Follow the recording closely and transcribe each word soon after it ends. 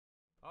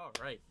All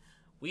right,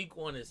 week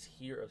 1 is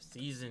here of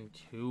season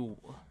 2.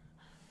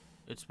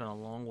 It's been a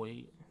long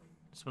wait.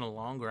 It's been a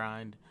long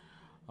grind.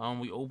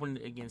 We opened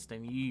against the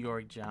New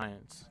York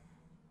Giants.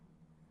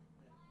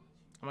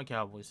 I'm a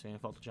Cowboys fan.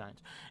 Fuck the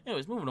Giants.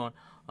 Anyways, moving on.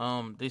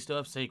 They still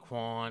have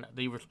Saquon.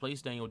 They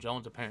replaced Daniel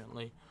Jones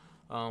apparently,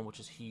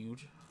 which is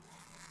huge.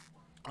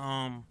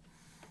 I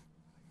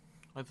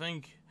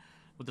think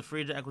with the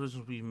free agent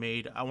acquisitions we've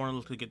made, I want to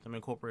look to get them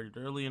incorporated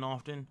early and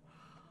often.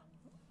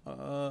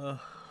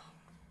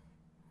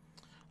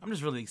 I'm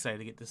just really excited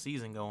to get the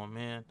season going,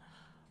 man.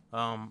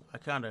 I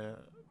kind of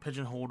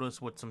pigeonholed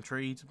us with some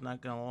trades, I'm not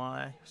going to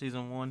lie.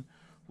 Season 1,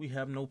 we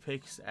have no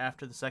picks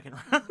after the second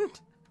round.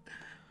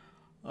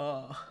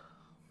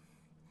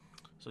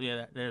 So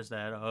yeah, there's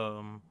that.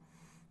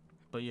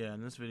 But yeah,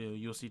 in this video,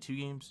 you'll see 2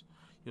 games.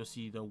 You'll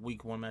see the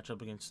week 1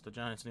 matchup against the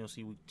Giants, and you'll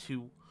see week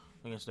 2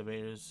 against the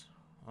Bears.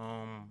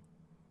 I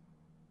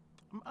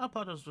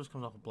apologize, this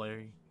comes off of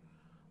blurry.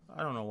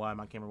 I don't know why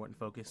my camera wouldn't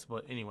focus,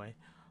 but anyway,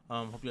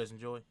 hope you guys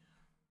enjoy.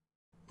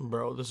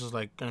 Bro, this is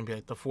like gonna be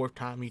like the 4th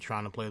time me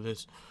trying to play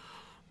this.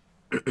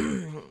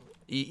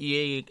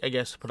 EA, I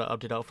guess, put an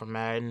update out for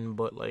Madden,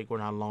 but like when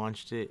I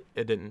launched it,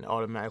 it didn't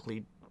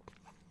automatically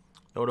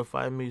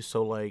notify me.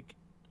 So like,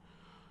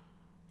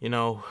 you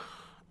know,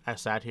 I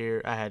sat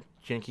here, I had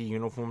janky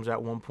uniforms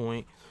at one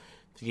point.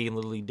 The game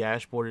literally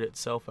dashboarded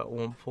itself at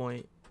one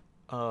point.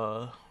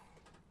 Then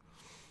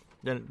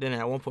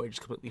at one point it just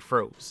completely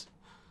froze.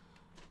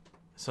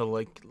 So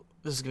like,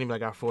 this is gonna be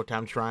like our 4th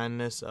time trying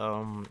this.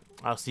 I'll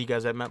see you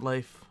guys at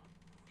MetLife.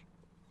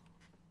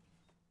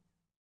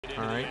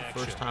 Alright,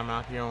 first time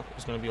out here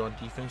is gonna be on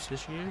defense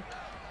this year.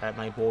 At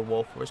my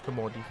boardwalk first. Come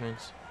on,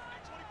 defense.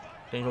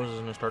 Daniel Jones is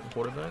gonna start the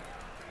quarterback.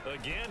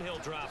 Again, he'll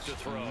drop to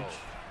throw.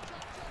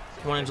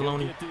 Come on,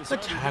 Angeloni.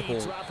 Good tackle.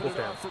 4th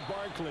down.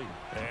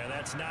 And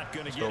that's not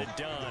going to get it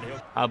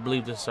done. I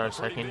believe this is our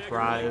second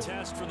drive on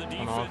offense. I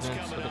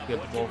think we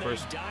have the ball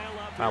first.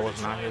 I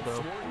was not here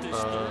though.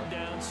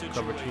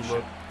 Cover 2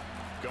 look.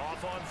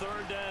 Goff on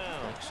 3rd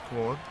down. Next,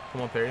 come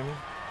on, Perry me.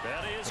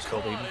 Let's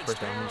go, baby.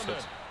 First down,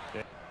 6.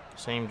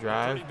 Same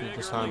drive.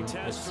 This time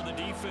it's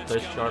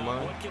 30-yard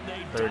line.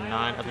 3rd and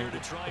 9. I think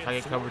if I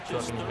get cover 2,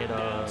 I can hit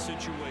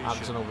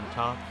Hobson over the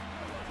top.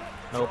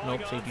 Nope.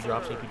 Safety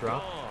drop.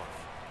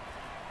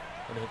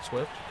 Gonna hit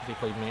Swift because he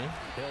played man.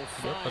 Yep,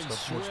 let's go.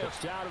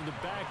 Swift out of the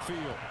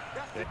backfield.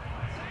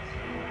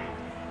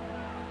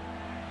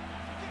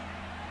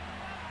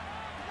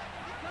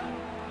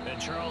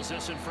 And Charles,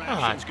 this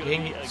infraction is going to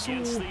be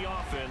against the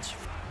offense.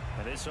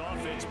 And this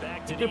offense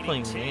back to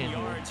needing 10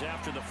 yards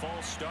after the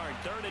false start.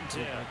 3rd and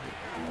 10.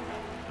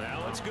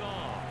 Now it's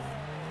Goff.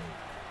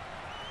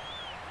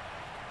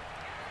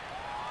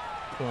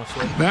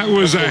 That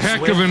was a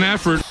heck of an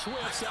effort.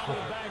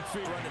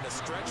 Running a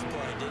stretch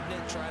play, didn't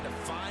it? Trying to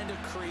find a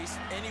crease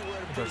anywhere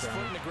to put his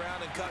foot in the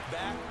ground and cut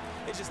back.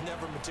 It just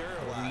never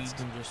materialized.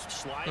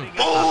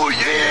 Oh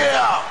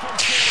yeah!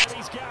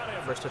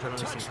 First touchdown of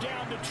the season. Go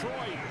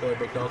ahead,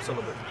 big dog,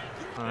 celebrate.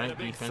 All right,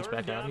 defense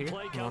back out here.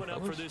 Come on,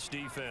 fellas. For this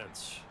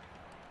defense.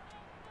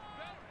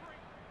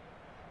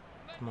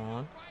 Come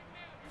on.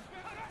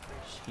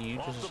 It's huge.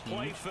 This is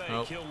huge.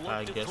 Nope,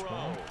 I guess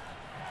wrong.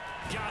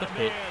 Good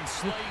hit.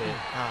 Good hit.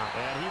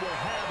 And he will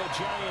have a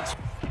Giants.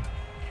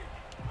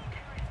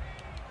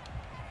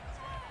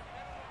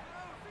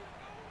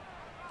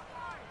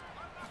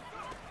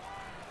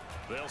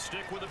 They'll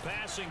stick with the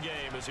passing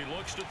game as he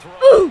looks to throw.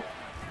 Ooh.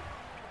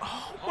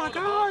 Oh my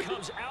God!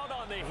 Comes out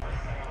on the.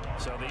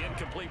 So the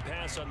incomplete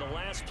pass on the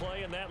last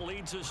play, and that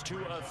leads us to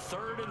a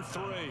 3rd and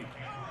 3.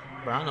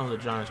 Bro, I know who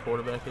the Giants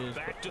quarterback is.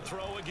 Back to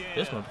throw again.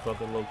 This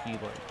motherfucker low key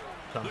like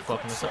kind of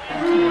fucking us up.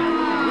 And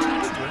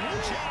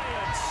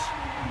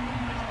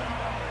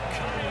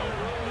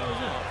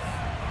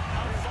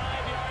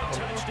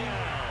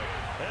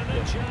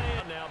the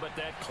Giant now, but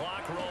that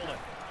clock rolling.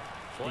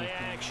 Play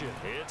action.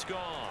 It's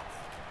Goff.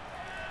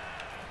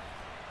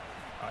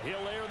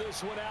 He'll air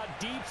this one out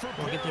deep for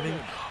Perryman.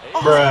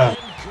 Bruh.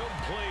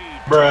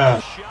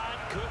 Bruh. Shot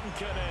couldn't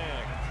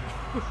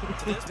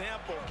connect.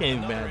 Can't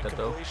even mad at that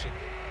though.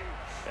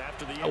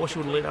 I wish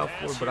you would have laid out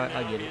for it, but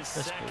I get it.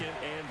 That's cool.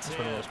 That's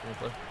what I was going to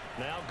play.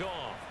 Now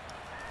Goff.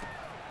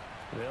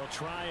 They'll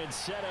try and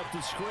set up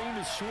the screen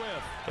to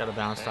Swift. Got to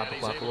balance, stop the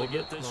clock a little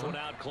bit. This one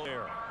out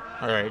clear.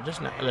 All right,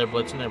 just now they're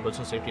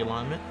blitzing safety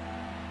alignment.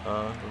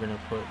 We're gonna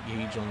put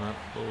Gage on that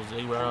little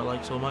zig route I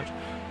like so much.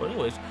 But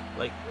anyways,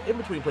 like in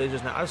between plays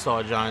just now, I saw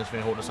a Giants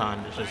fan hold a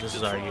sign that says this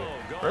is our year.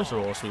 First of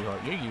all,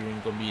 sweetheart, your year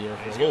ain't gonna be there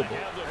for a little bit.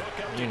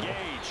 You know,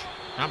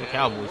 I'm a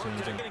Cowboys fan.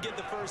 I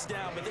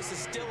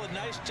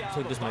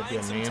think this might be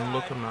a man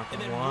look. I'm not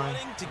gonna lie.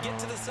 Gage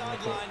on a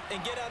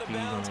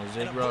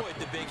zig route.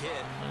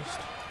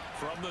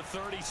 From the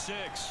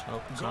 36.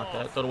 Oh, it's not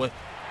that. Throw it away.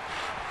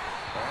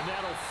 And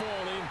that'll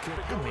fall in.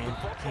 Man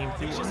came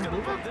through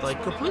and like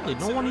completely.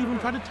 No one even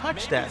tried to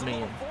touch that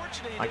man.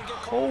 Like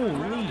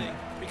holy!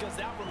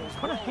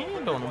 Put a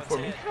hand on him for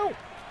me. Help!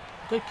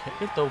 Good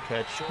throw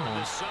catch. Come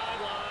on. It's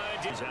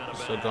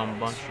a dumb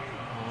bunch.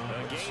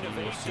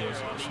 Let's see.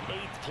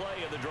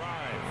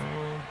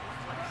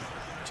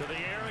 To the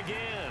air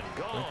again. I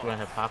think we're gonna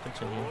have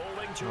pockets in here.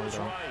 Rolling to No, we his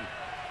don't.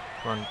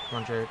 right.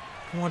 Run, Jared.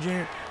 Come on,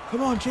 Jared.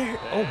 Come on, Jared.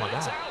 Oh my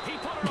It's God. out. He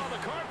put it on the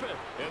carpet,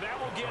 and that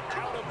will get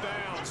out of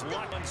bounds.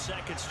 11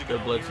 seconds to go.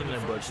 They're blitzing, here they're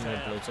in the first blitzing, they're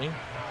half. blitzing.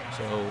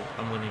 So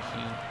I'm gonna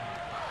heat.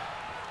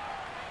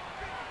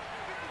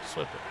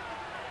 Slip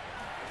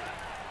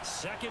it.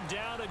 Second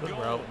down and Good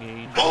goal. route,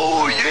 Gage.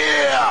 Oh,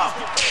 yeah!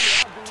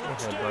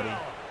 Okay, buddy.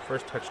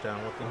 First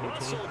touchdown. What the hell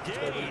Russell to me?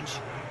 Gage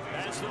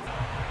as the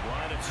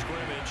line of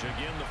scrimmage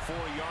again, the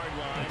 4-yard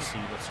line. Let's see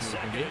what we can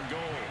Second get. and goal.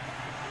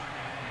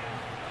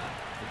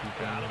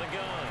 Out of the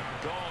gun.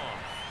 Goff.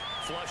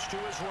 Flush to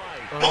his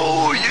right.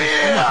 Oh,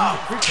 yeah!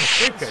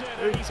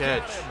 Great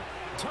catch.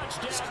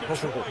 Touchdown Oh.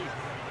 Detroit.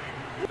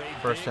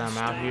 First time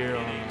out here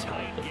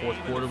on the fourth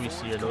quarter, we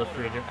see another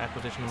free agent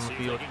acquisition on the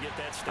field.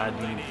 I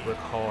need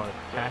Ricard,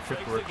 Patrick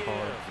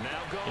Ricard.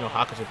 You know,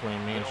 Hawkins are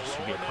playing man, just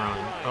should be a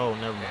crime. Oh,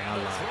 never mind, I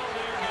lied.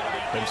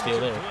 But he's still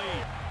there.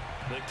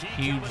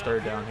 Huge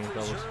third down here,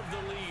 fellas. The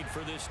lead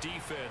for this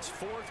defense.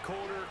 Fourth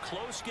quarter,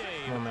 close game.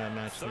 Come on, Mad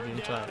Max, Third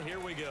get down, inside. here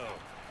we go.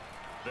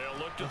 They'll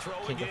look to throw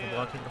Can't go again. for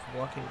block, can't go for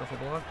block, can't go for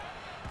block.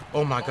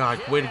 Oh my God,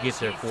 way to get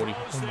there, 40.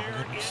 Oh my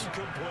goodness.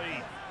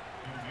 Incomplete.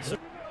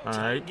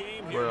 Alright,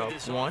 we're up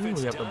one.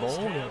 We have the ball.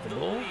 We have the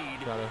ball.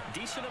 Gotta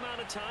Decent amount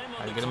of time on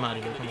gotta the get him out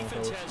of clock, here. and Come the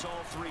on, defense fellas. has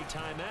all 3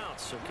 timeouts.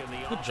 So can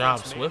the Good job,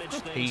 offense Swift.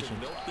 manage Good things and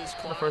patience. milk this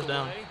Got the clock first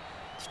down. away?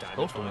 It's time to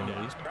Supposed to win find at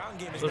out. least. Ground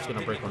game is Swift's not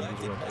gonna break one of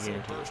getting these runs, I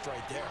neglected. guarantee it. Burst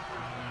right there.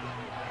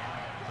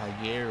 I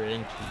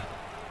guarantee.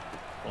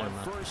 Never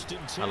mind. First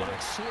and I 10,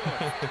 lied. Swift. And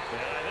I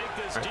think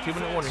this Alright, 2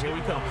 minute warning. Here we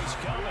come. defense is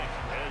coming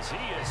as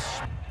he is.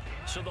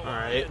 So the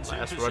Alright, Lions in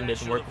last run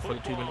didn't possession work of the before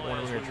the 2 minute football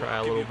warning. as We're we gonna try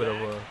a welcome little you bit of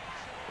back. a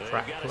They've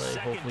track got a play.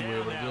 second Hopefully we're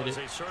down able to now get as it.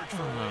 they search I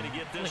for a don't way know. to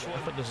get this I one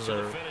think this is to the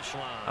a finish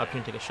line. I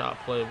can take a shot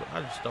play, but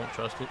I just don't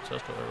trust it. So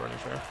let's go ahead and run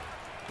and try.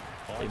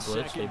 They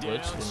blitz,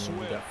 and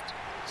we got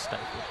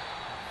stifled.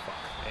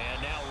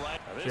 And now right.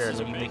 Now this Jared, is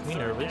a you big make me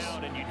third nervous.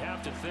 down, and you'd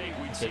have to think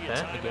we'd I see get a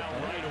that, I get timeout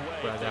that. right away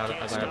But I if they gotta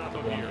can't put stop the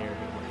him ball in the here. air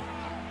here, buddy.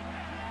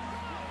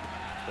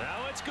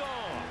 Now it's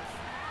gone.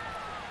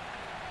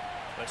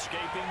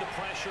 Escaping the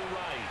pressure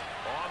right.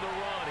 On the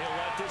run, he'll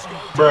let this go.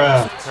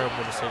 Bruh.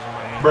 Terrible decision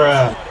by me.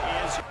 Bruh.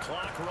 What is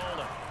clock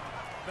rolling?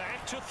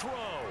 Back to throw.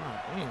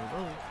 Oh, damn,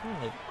 bro.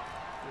 Like,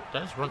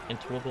 did I just run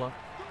into a block?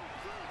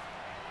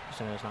 I'm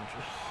saying that's not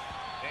true.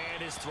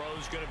 And his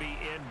throw's going to be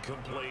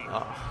incomplete.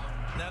 Oh,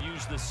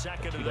 Use the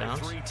second of Two their downs.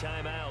 3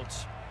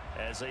 timeouts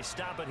as they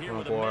stop it here Oh,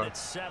 with boy.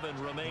 1:07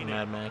 remaining.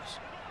 Mad Max.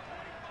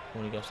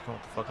 When you guys come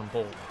with the fucking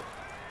ball.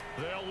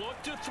 They'll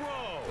look to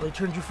throw. They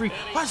turned you free.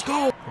 Let's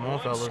go! Come on, One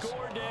fellas.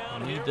 score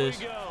down. I Here need we this.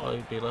 go.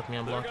 Oh, they left me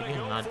unblocked They're again.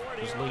 gonna And go I for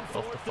it was here late on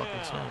off the fourth fucking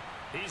down. snap.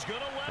 He's gonna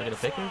let Can I get a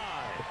it picker? fly.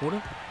 A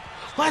quarter?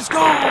 Let's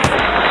go!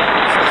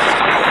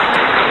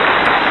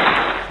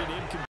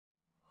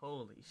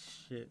 Holy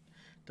shit.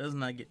 Does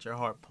not get your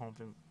heart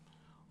pumping.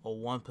 A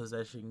one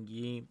possession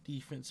game.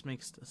 Defense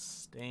makes the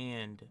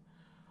stand.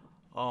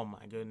 Oh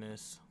my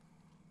goodness.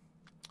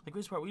 The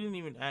greatest part, we didn't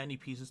even add any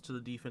pieces to the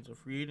defensive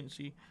free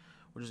agency,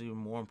 which is even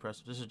more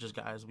impressive. This is just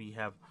guys we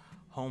have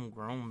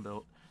homegrown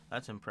built.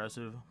 That's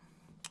impressive.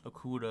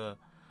 Okuda,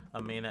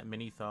 a man that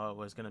many thought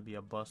was going to be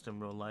a bust in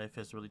real life,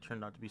 has really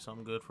turned out to be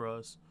something good for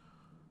us.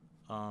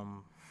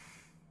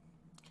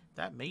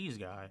 That Mays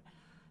guy,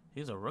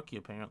 he's a rookie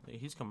apparently.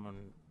 He's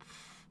coming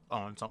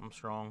on something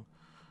strong.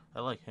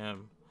 I like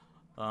him.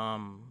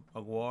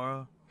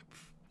 Aguara,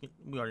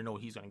 we already know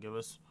what he's going to give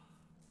us.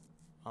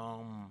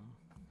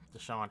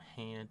 Deshaun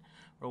Hand.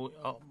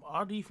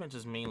 Our defense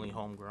is mainly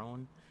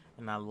homegrown,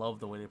 and I love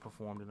the way they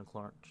performed in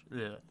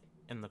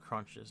the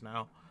crunch just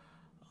now.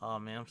 Oh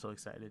man, I'm so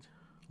excited.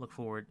 Look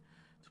forward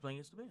to playing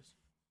against the Bears.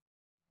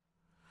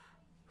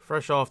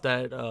 Fresh off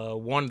that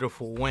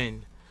wonderful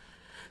win,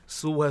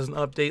 Sue has an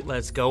update.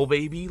 Let's go,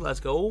 baby. Let's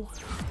go.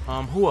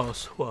 Who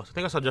else? I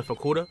think I saw Jeff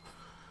Okuda.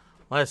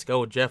 Let's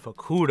go, Jeff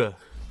Okuda.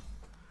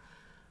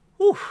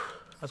 Whew.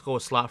 Let's go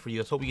with slot for you.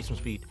 Let's hope we get some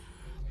speed.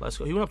 Let's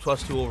go. He went up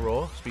 +2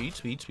 overall. Speed.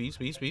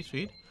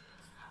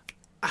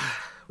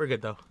 We're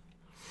good, though.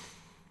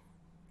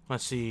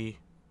 Let's see.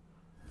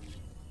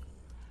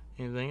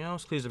 Anything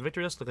else? Clears the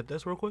victory. Let's look at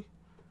this real quick.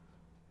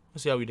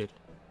 Let's see how we did.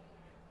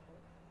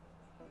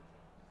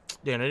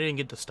 Damn, I didn't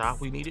get the stop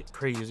we needed.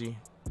 Crazy.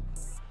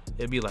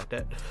 It'd be like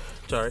that.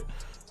 It's alright.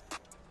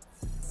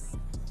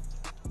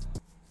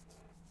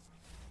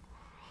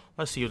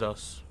 Let's see what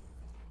else.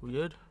 We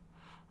good?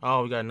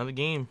 Oh, we got another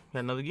game.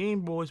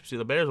 Boys. We see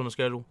the Bears on the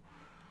schedule.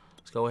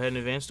 Let's go ahead and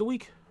advance the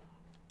week.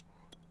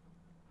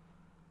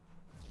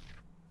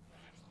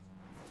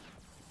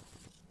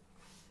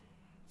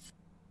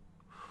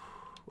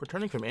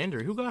 Returning from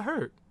injury. Who got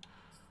hurt?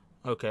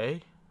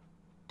 Okay.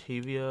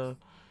 Tavia.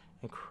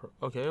 And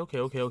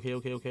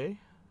okay.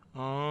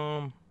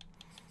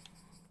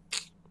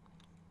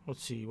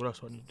 Let's see. What else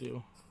do I need to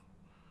do?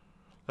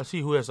 Let's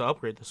see who has to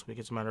upgrade this week,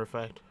 as a matter of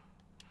fact.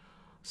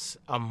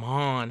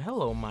 Amon.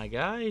 Hello, my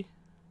guy.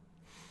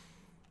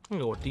 I'm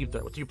gonna go with deep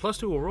there. With you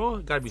 +2 overall,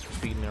 gotta be some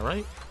speed in there,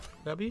 right?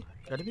 Gotta be.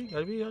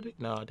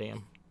 Nah,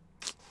 damn.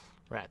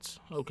 Rats.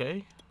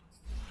 Okay.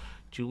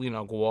 Julian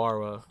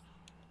Aguara.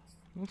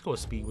 Let's go with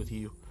speed with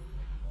you.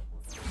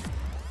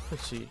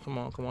 Let's see. Come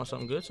on, come on.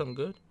 Something good, something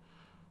good.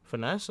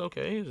 Finesse,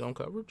 okay. Zone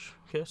coverage.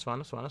 Okay, that's fine,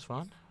 that's fine, that's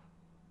fine.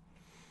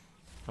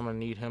 I'm gonna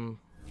need him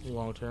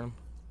long term.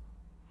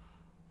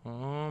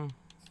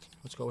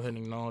 Let's go ahead and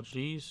acknowledge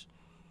these.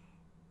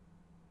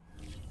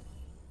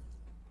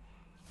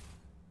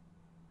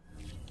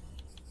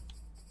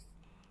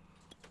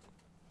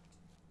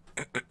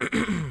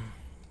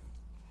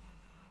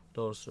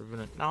 Those have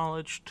been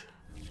acknowledged.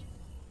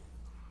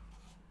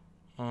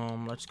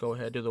 Let's go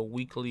ahead and do the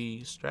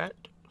weekly strat.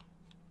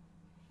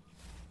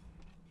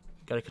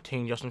 Gotta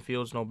contain Justin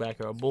Fields, no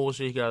backyard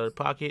bullshit. He got out of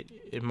the pocket.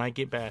 It might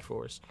get bad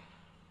for us.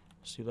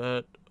 See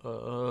that?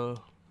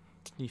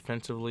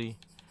 Defensively,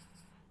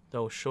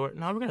 throw short.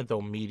 No, we're gonna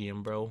throw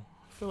medium, bro.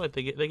 I feel like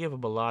they give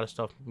up a lot of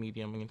stuff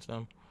medium against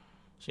them.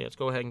 So yeah, let's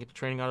go ahead and get the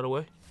training out of the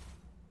way.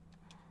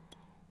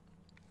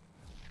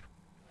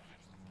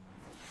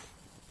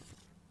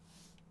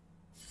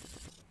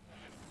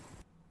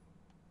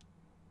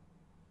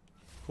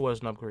 Who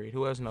has an upgrade?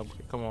 Who has an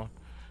upgrade? Come on.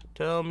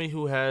 Tell me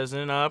who has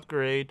an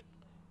upgrade.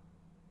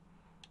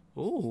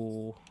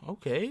 Ooh,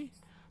 okay.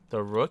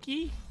 The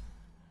rookie?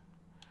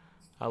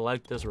 I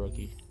like this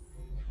rookie.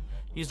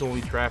 He's the one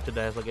we drafted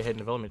that has like a hidden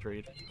development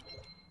trade.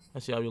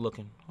 Let's see how we're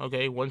looking.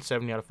 Okay,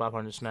 170 out of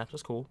 500 snaps.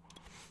 That's cool.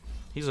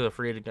 He's a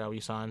free agent guy we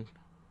signed.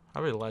 I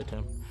really liked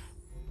him.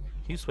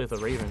 He used to play with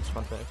the Ravens,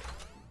 fun fact.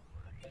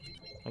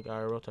 Like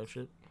IRL type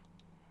shit.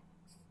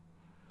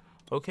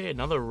 Okay,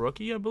 another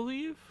rookie, I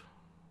believe.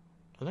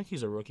 I think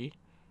he's a rookie.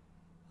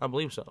 I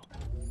believe so.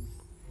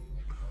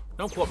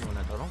 Don't quote me on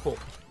that, though. Don't quote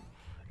me.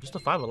 Is this the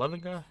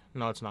 5'11" guy?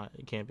 No, it's not.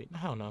 It can't be.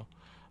 Hell no.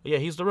 Yeah,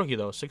 he's the rookie,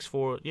 though.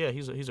 6'4". Yeah,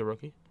 he's a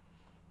rookie.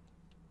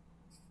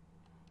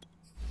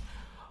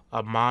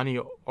 Amani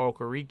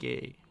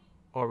Okarike.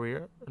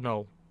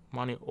 No.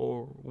 Amani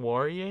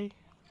Owarrior?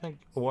 I think.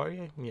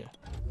 Owarrior? Yeah.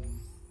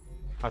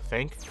 I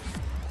think.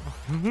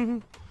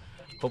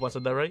 Hope I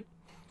said that right.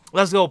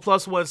 Let's go.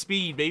 +1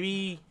 speed,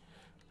 baby.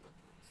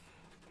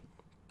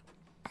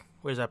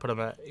 Where's that put him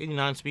at?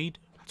 89 speed?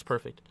 That's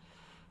perfect.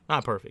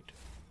 Not perfect.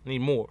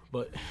 Need more,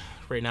 but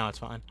right now it's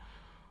fine.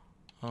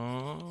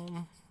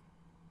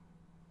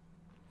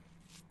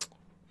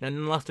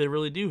 Nothing left to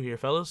really do here,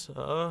 fellas.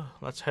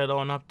 Let's head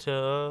on up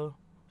to...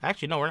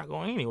 Actually, no, we're not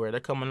going anywhere.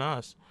 They're coming to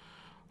us.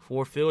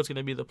 Ford Field's going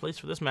to be the place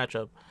for this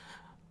matchup.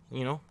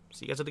 You know,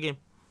 see you guys at the game.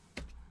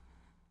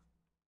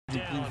 I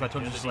believe I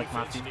told you this is like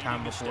my 5th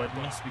time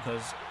recording this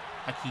because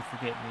I keep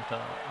forgetting to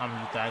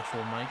unmute the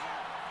actual mic.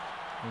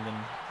 And then...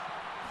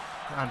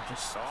 I'm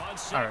just...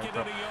 Alright,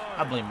 bro.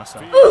 I blame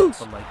myself.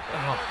 But, like,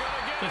 oh,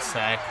 good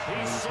sack.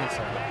 Please, good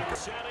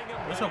sack.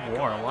 Where's a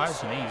war? Why is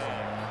he easy,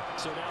 man?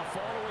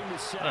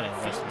 I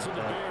didn't rest this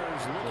guy.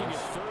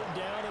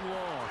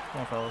 Come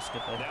on, fellas.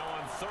 Get there. Now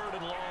on 3rd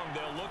and long,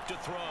 they'll look to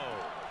throw.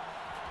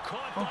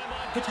 Oh,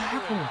 good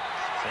tackle.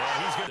 And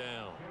he's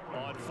down.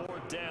 On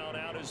 4th down,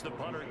 out is the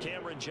punter,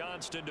 Cameron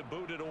Johnston, to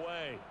boot it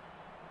away.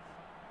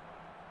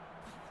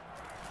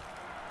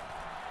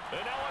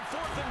 And now on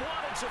 4th and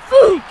 1, it's a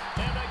fake,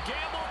 and the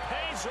gamble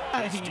pays off.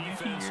 This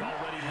defense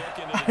already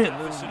looking at a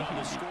deficit on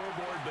the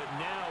scoreboard, but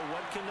now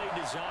what can they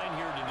design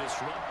here to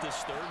disrupt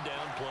this 3rd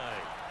down play?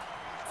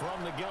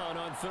 From the gun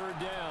on 3rd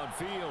down,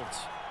 Fields.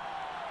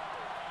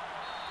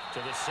 To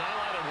the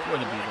sideline and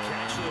what a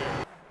catch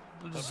there.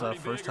 This is our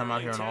first time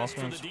out here on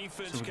offense. So we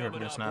can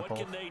get a snap off.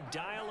 3rd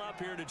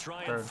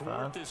and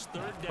 5. This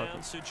 3rd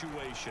down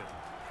situation.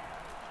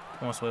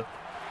 Come on, Swift.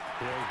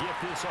 They'll get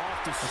this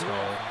off to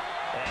Swift.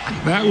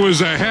 That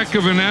was a heck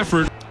of an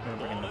effort. We're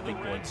bringing the big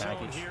boy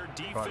package.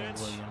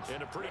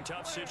 In a pretty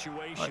tough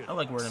situation. I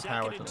like running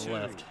power to the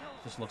left.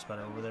 This looks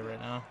better over there right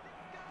now.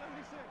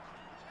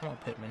 Come on,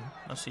 Pittman.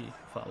 Let's see.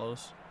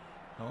 Follows.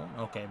 No?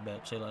 Okay,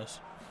 bet. Say less.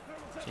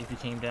 See if he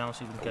came down.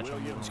 See if we can catch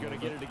him. Williams going to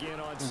get it again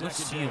on let's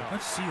see him.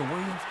 Let's see him,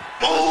 Williams.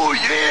 Oh,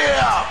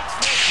 yeah!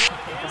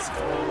 That's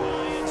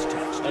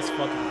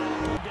fucking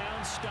good.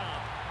 Down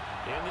stop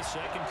in the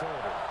 2nd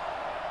quarter.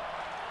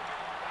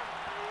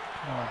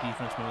 Come on,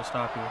 defense, man.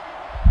 Stop here.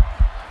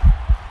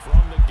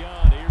 From the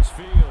gun, here's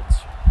Fields.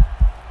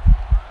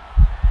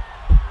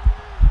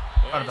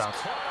 What about?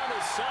 He's caught on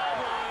the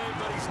sideline,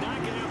 but he's not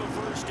going to have a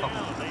 1st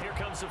down. And here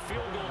comes the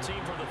field goal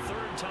team for the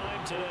 3rd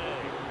time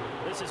today.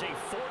 This is a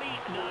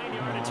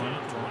 49-yard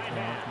attempt, right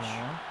hash.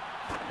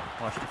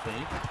 Watch the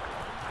fake.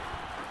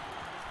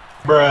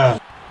 Bruh.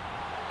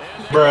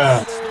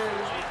 Bruh.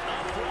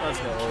 Let's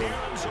go.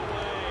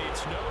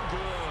 It's no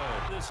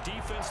good. This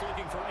defense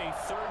looking for a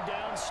 3rd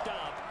down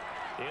stop.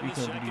 We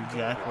couldn't do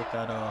jack with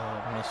that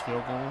missed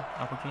field goal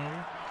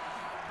opportunity.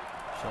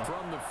 So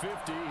from the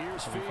 50,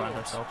 here's we find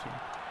ourselves here.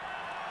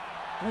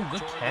 Ooh,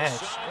 good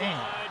catch.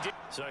 Damn.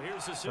 So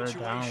here's the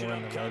situation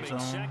upcoming.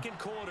 2nd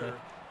quarter. Okay.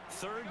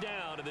 3rd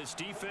down, and this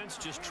defense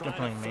just trying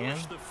playing to man.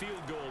 force the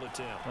field goal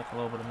attempt. Like a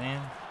little bit of man.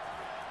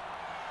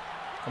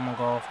 Come on,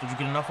 Goff. Did you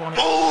get enough on it?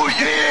 Oh,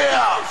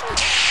 yeah!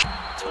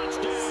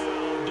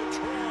 Touchdown,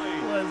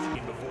 Detroit.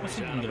 Let's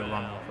see if we can get a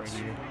run off right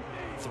here.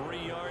 3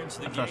 yards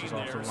the I trust us gain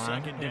off there. the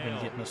line. 2nd They've been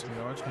down. getting us some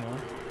yards. Come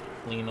on.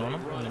 Lean on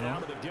them. Lean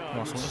on them. Come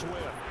on, Swift.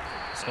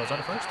 So is that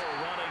a first?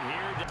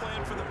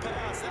 Playing for the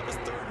pass. That was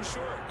 3rd and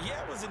short.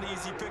 Yeah, it was an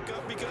easy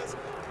pickup because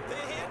they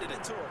handed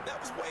it to him. That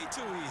was way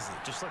too easy.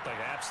 Just looked like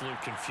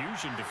absolute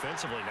confusion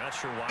defensively. Not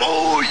sure why.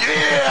 Oh,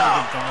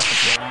 yeah!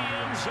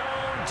 End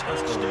zone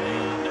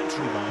touchdown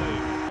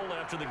Detroit.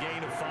 After the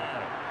gain of 5.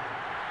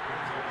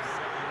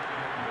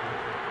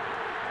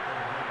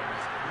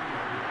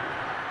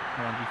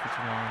 On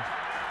defensive line.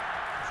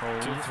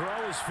 To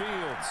throw is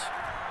Fields.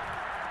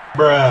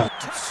 Bruh.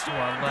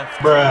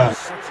 Bruh.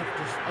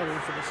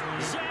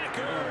 Zach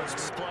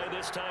Ertz. Play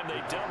this time,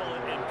 they double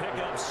it and pick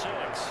up 6.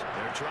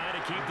 They're trying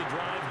to keep the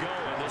drive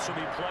going. This will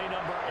be play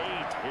number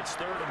 8. It's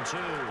 3rd and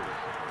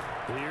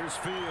 2. Here's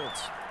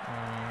Fields.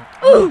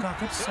 Oh, God,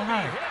 good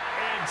side.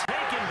 And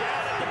taken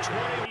down at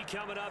the 20.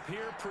 Coming up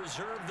here,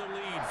 preserve the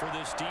lead for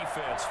this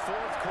defense.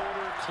 4th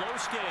quarter,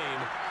 close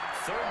game.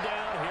 3rd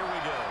down, here we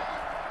go.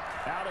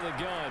 Out of the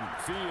gun,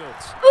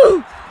 Fields.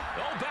 Ooh.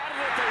 Oh, batted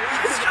at the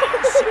left.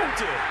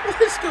 Intercepted.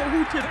 Let's go.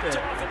 Who tipped Picked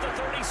that? off at the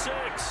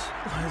 36.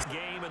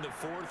 Game in the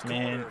 4th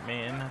quarter.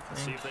 Man, I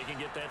See think. if they can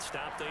get that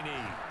stop they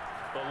need.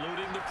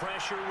 Eluding the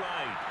pressure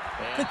right.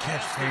 Good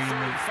catch, Terry.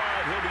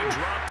 He'll be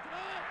dropped.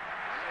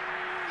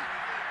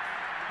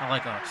 I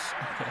like us.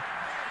 Okay.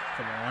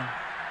 Come on.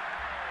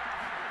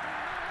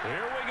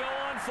 Here we go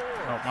on 4.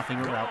 Oh, my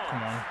favorite route.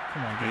 Come on.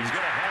 Come on, He's Gage.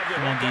 going to have the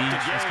Come on, hook up to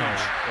Gage. Let's go.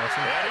 Gage. That's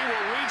it. And he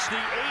will reach the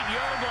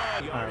 8-yard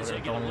line. All right, As they we're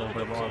get going a little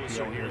bit of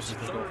closer RPO here. Here's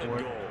Just go 3rd for and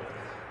it. goal.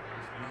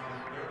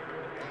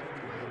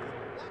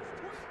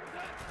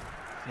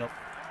 Yep.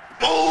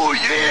 Oh,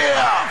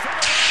 yeah!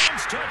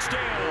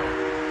 Touchdown.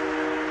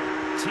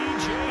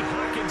 T.J.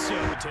 Hawkinson.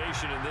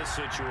 Rotation in this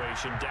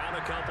situation. Down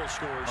a couple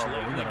scores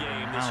late in the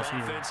game. This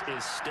offense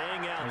is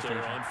staying out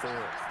there on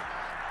 4th.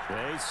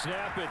 They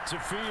snap it to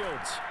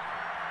Fields.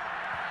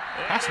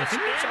 That's the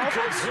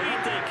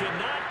Incomplete. They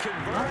cannot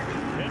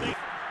convert.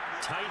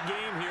 Tight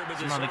game here, but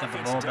somehow they got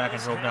the ball back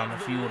and drove down the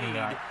field and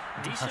got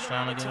a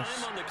touchdown, I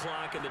guess. On the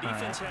clock, and the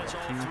defense has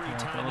all 3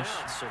 timeouts.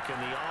 So can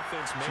the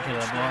offense Should manage get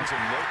that block. things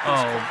and work this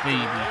Oh, clock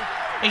baby. away?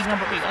 Hey,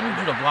 number 8. I need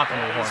you to block a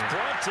little He's harder.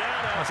 brought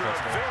down after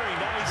Let's a go. very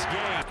nice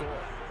game.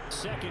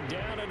 2nd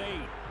down and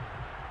 8.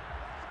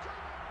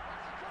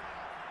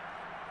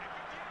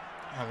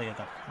 I think I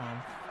got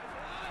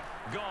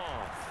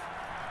Goff.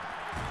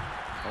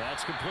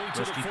 That's complete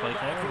to the risky play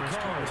fullback call.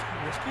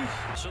 for Risky.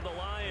 So the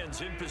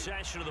Lions in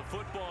possession of the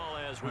football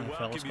as we All right,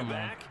 welcome fellas, you come on.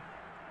 back.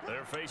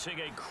 They're facing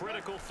a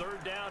critical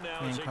 3rd down now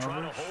Man as they try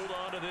to coverage. hold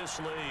on to this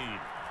lead.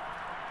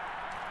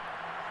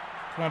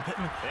 Come on,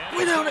 Pittman. And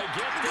Way he's down gonna it.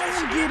 get Go this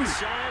and get it.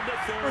 inside the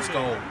 30. Let's go.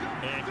 And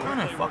Trying to quickly,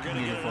 we're fucking going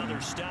to get get it for another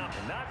me. stop.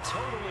 Not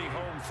totally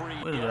home free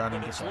Where did I yet, but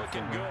didn't it's get that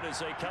looking from, good as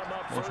they come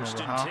up Motion 1st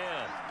over and how?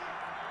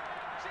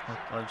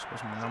 10. I just put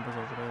some numbers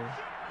over there.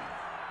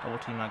 Double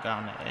team I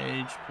got on the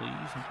edge,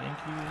 please, and thank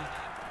you.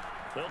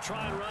 They'll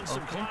try and run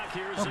some Okay. clock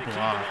here as Good they keep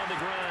block. it on the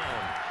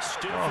ground.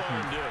 Still Oh,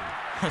 find him.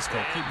 Let's go.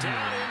 Keep And doing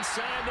down it.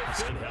 inside the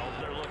 50. Help.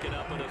 They're looking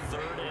up at a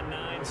 3rd and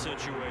 9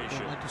 situation.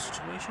 Don't like the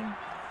situation.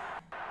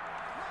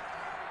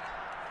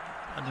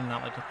 I do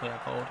not like the play I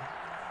called.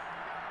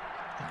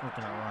 I think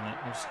we're gonna run it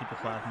and just keep the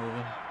clock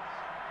moving.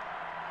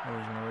 No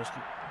reason to risk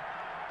it.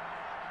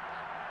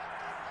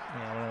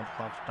 Yeah, I don't want the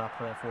clock to stop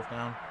for that 4th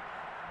down.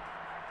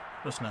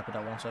 Just snap it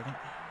out 1 second.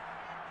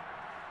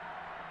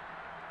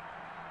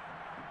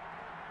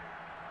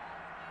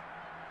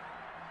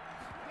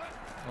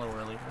 A little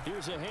early.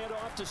 Here's a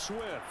handoff to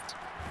Swift.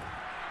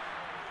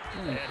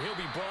 And he'll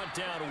be brought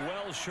down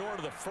well short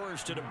of the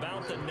 1st at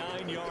about the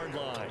 9-yard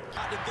line.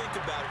 How to think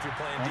about if you're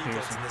playing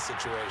defense in this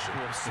situation.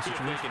 See if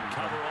they can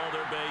cover all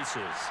their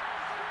bases.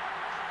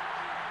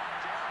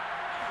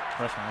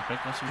 First round pick.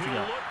 Let's see what you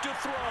He'll got. look to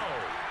throw.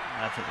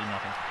 Absolutely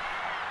nothing.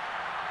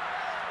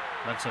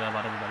 Like I said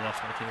about everybody else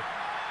right here.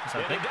 Is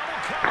that And a pick?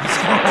 double cut.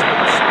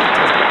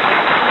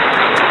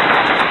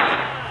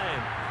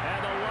 And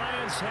the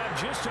Lions have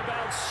just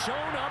about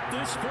sewn up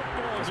this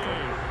football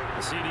game.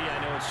 CD, I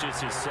know it's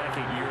just his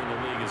 2nd year in the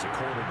league as a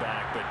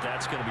quarterback, but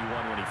that's going to be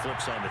one when he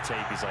flips on the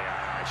tape. He's like,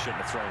 I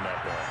shouldn't have thrown that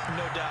ball.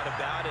 No doubt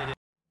about it.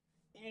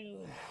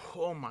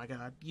 Oh my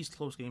God, these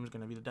close games are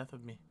gonna be the death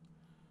of me.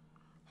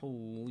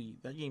 Holy,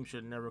 that game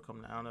should never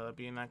come down to that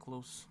being that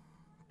close.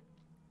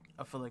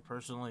 I feel like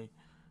personally,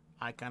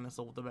 I kind of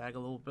sold the bag a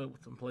little bit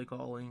with some play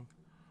calling.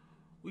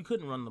 We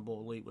couldn't run the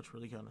ball late, which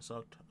really kind of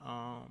sucked.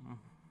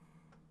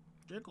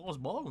 Jared Goff's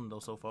balling though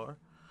so far.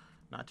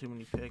 Not too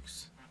many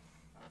picks.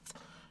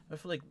 I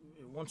feel like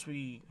once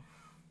we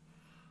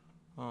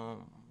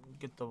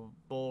get the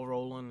ball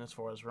rolling as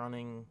far as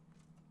running,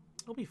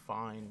 it'll be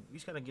fine. We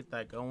just gotta get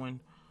that going.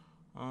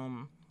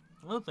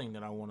 Another thing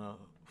that I want to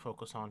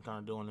focus on kind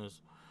of doing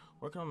is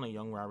working on a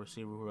young wide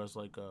receiver who has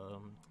like a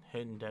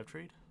hidden depth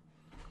trade.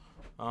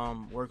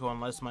 Work on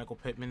less Michael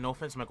Pittman. No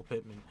offense, Michael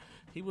Pittman.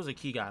 He was a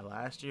key guy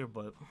last year,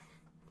 but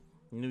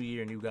new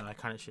year, new guy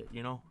kind of shit,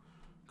 you know?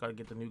 Got to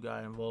get the new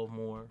guy involved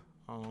more.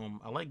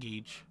 I like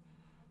Gage.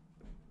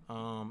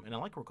 And I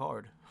like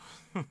Ricard.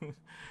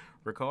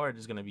 Ricard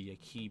is going to be a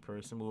key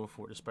person moving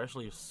forward,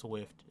 especially if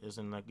Swift is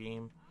in that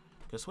game.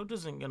 Because Swift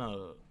isn't going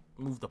to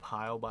move the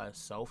pile by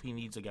himself. He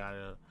needs a guy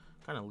to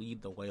kind of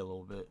lead the way a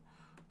little bit.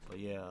 But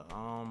yeah,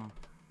 hope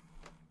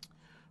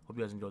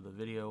you guys enjoyed the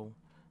video.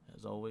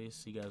 As always,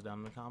 see you guys down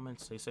in the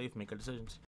comments. Stay safe, make good decisions.